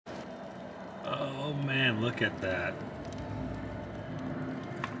Oh man, look at that.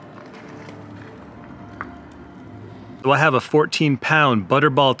 So I have a 14-pound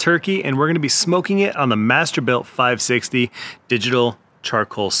butterball turkey, and we're gonna be smoking it on the Masterbuilt 560 digital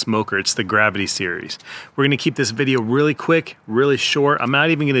charcoal smoker. It's the Gravity series. We're gonna keep this video really quick, really short. I'm not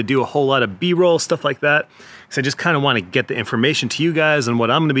even gonna do a whole lot of B-roll, stuff like that, because I just kind of want to get the information to you guys on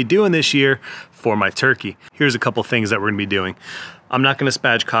what I'm gonna be doing this year for my turkey. Here's a couple things that we're gonna be doing. I'm not gonna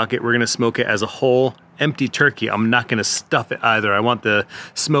spatchcock it. We're gonna smoke it as a whole empty turkey. I'm not gonna stuff it either. I want the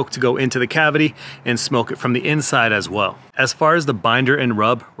smoke to go into the cavity and smoke it from the inside as well. As far as the binder and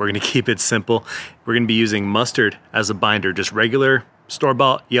rub, we're gonna keep it simple. We're gonna be using mustard as a binder, just regular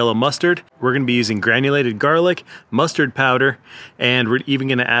store-bought yellow mustard. We're gonna be using granulated garlic, mustard powder, and we're even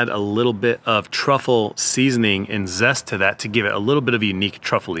gonna add a little bit of truffle seasoning and zest to that to give it a little bit of a unique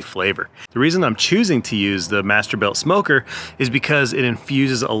truffly flavor. The reason I'm choosing to use the Masterbuilt smoker is because it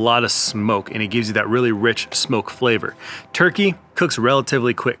infuses a lot of smoke and it gives you that really rich smoke flavor. Turkey cooks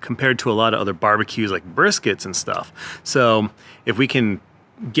relatively quick compared to a lot of other barbecues like briskets and stuff. So if we can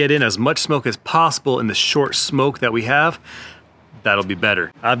get in as much smoke as possible in the short smoke that we have, that'll be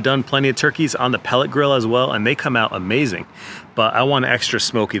better. I've done plenty of turkeys on the pellet grill as well, and they come out amazing, but I want extra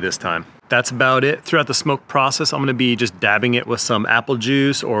smoky this time. That's about it. Throughout the smoke process, I'm gonna be just dabbing it with some apple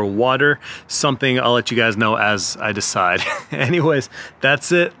juice or water, something I'll let you guys know as I decide. Anyways,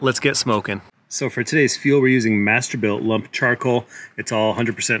 that's it. Let's get smoking. So for today's fuel, we're using Masterbuilt lump charcoal. It's all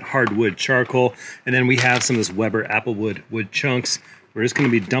 100% hardwood charcoal. And then we have some of this Weber applewood wood chunks. We're just gonna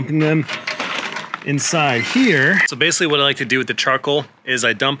be dumping them inside here. So basically what I like to do with the charcoal is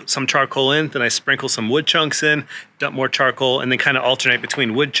I dump some charcoal in, then I sprinkle some wood chunks in, dump more charcoal, and then kind of alternate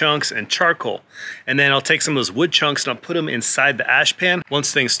between wood chunks and charcoal. And then I'll take some of those wood chunks and I'll put them inside the ash pan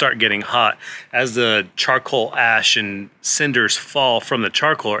once things start getting hot. As the charcoal ash and cinders fall from the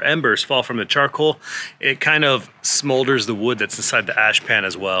charcoal, or embers fall from the charcoal, it kind of smolders the wood that's inside the ash pan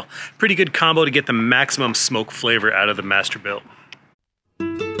as well. Pretty good combo to get the maximum smoke flavor out of the Masterbuilt.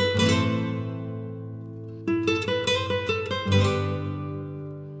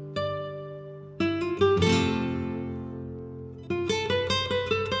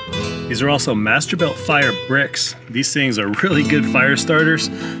 These are also Masterbuilt fire bricks. These things are really good fire starters.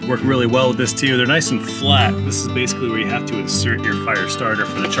 Work really well with this too. They're nice and flat. This is basically where you have to insert your fire starter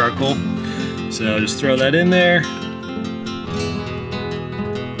for the charcoal. So just throw that in there.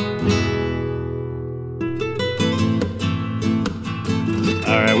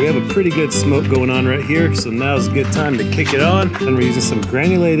 All right, we have a pretty good smoke going on right here, so now's a good time to kick it on. And we're using some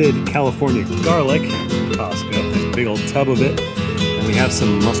granulated California garlic, Costco, a big old tub of it. And we have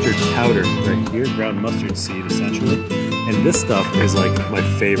some mustard powder right here, ground mustard seed essentially. And this stuff is like my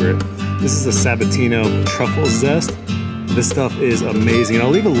favorite. This is a Sabatino truffle zest. This stuff is amazing. And I'll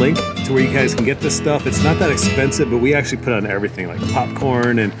leave a link to where you guys can get this stuff. It's not that expensive, but we actually put on everything like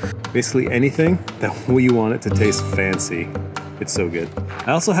popcorn and basically anything that we want it to taste fancy. It's so good.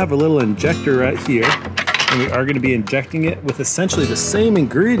 I also have a little injector right here, and we are gonna be injecting it with essentially the same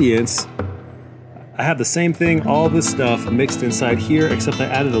ingredients. I have the same thing, all this stuff mixed inside here, except I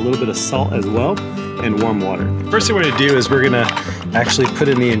added a little bit of salt as well and warm water. First thing we're gonna do is we're gonna actually put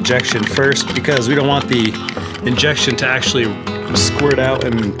in the injection first, because we don't want the injection to actually squirt out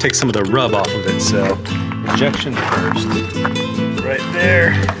and take some of the rub off of it. So injection first, right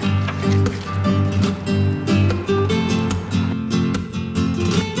there.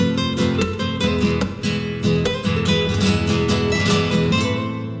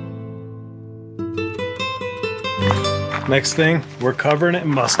 Next thing, we're covering it in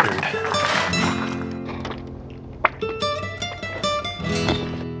mustard.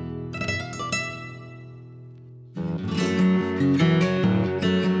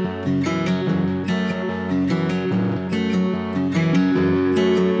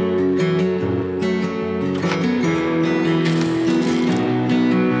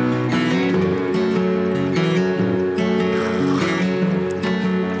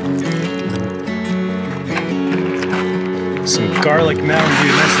 Some garlic Mountain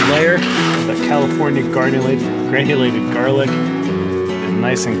Dew, nice layer of that California granulated garlic. And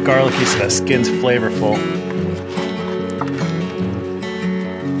nice and garlicky so that skin's flavorful.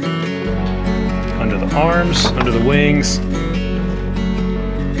 Under the arms, under the wings.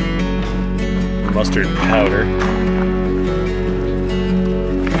 Mustard powder.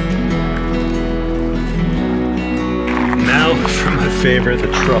 Now for my favorite, the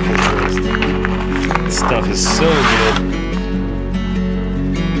truffle twist. This stuff is so good.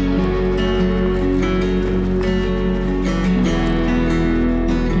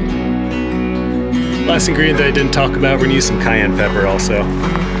 Last ingredient that I didn't talk about, we're gonna use some cayenne pepper also.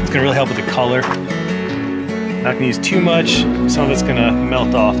 gonna really help with the color. Not gonna use too much. Some of it's gonna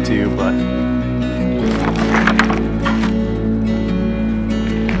melt off too, but.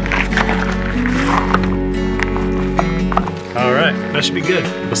 All right, that should be good.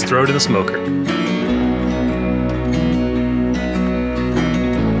 Let's throw it in the smoker.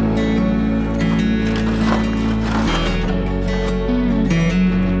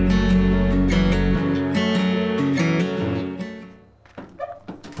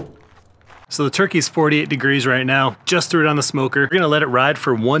 So the turkey's 48 degrees right now. Just threw it on the smoker. We're gonna let it ride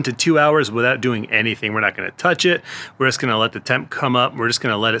for 1 to 2 hours without doing anything. We're not gonna touch it. We're just gonna let the temp come up. We're just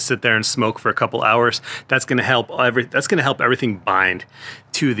gonna let it sit there and smoke for a couple hours. That's gonna help everything bind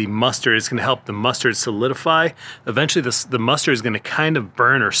to the mustard. It's gonna help the mustard solidify. Eventually the mustard is gonna kind of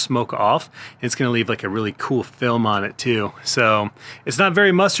burn or smoke off. It's gonna leave like a really cool film on it too. So it's not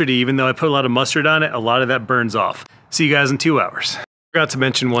very mustardy, even though I put a lot of mustard on it, a lot of that burns off. See you guys in 2 hours. Forgot to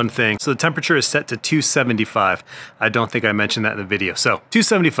mention one thing. So the temperature is set to 275. I don't think I mentioned that in the video. So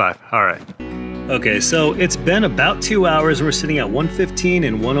 275, all right. Okay, so it's been about 2 hours. We're sitting at 115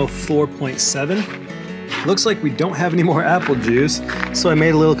 and 104.7. Looks like we don't have any more apple juice. So I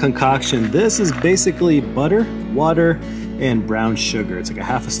made a little concoction. This is basically butter, water, and brown sugar. It's like a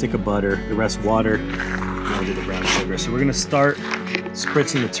half a stick of butter, the rest water, and I'll do the brown sugar. So we're gonna start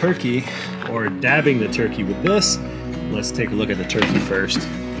spritzing the turkey or dabbing the turkey with this. Let's take a look at the turkey first.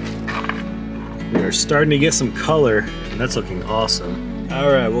 We are starting to get some color, and that's looking awesome. All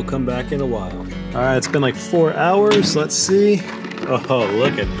right, we'll come back in a while. All right, it's been like 4 hours. Let's see. Oh,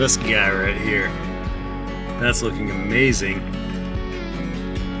 look at this guy right here. That's looking amazing.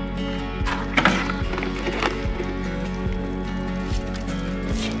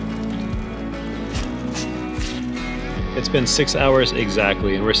 It's been 6 hours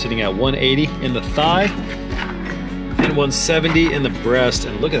exactly, and we're sitting at 180 in the thigh, 170 in the breast,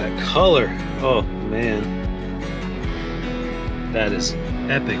 and look at that color. Oh man, that is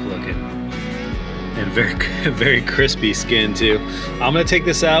epic looking, and very crispy skin too. I'm gonna take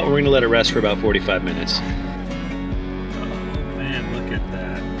this out and we're gonna let it rest for about 45 minutes. Oh man, look at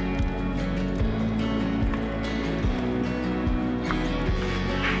that.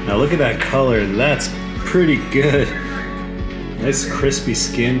 Now look at that color. That's pretty good. Nice crispy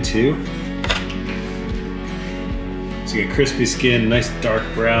skin too. So you get crispy skin, nice dark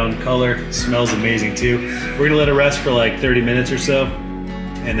brown color. Smells amazing too. We're gonna let it rest for like 30 minutes or so,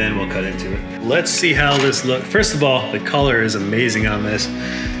 and then we'll cut into it. Let's see how this looks. First of all, the color is amazing on this.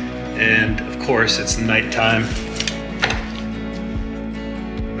 And of course, it's nighttime.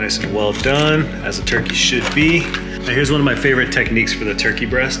 Nice and well done, as a turkey should be. Now here's one of my favorite techniques for the turkey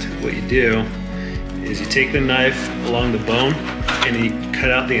breast. What you do is you take the knife along the bone and you cut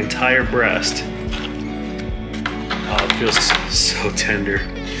out the entire breast. Oh, it feels so tender.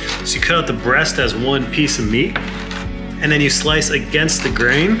 So you cut out the breast as one piece of meat, and then you slice against the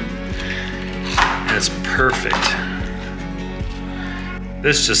grain, and it's perfect.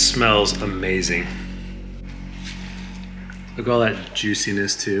 This just smells amazing. Look at all that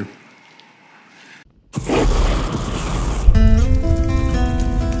juiciness too.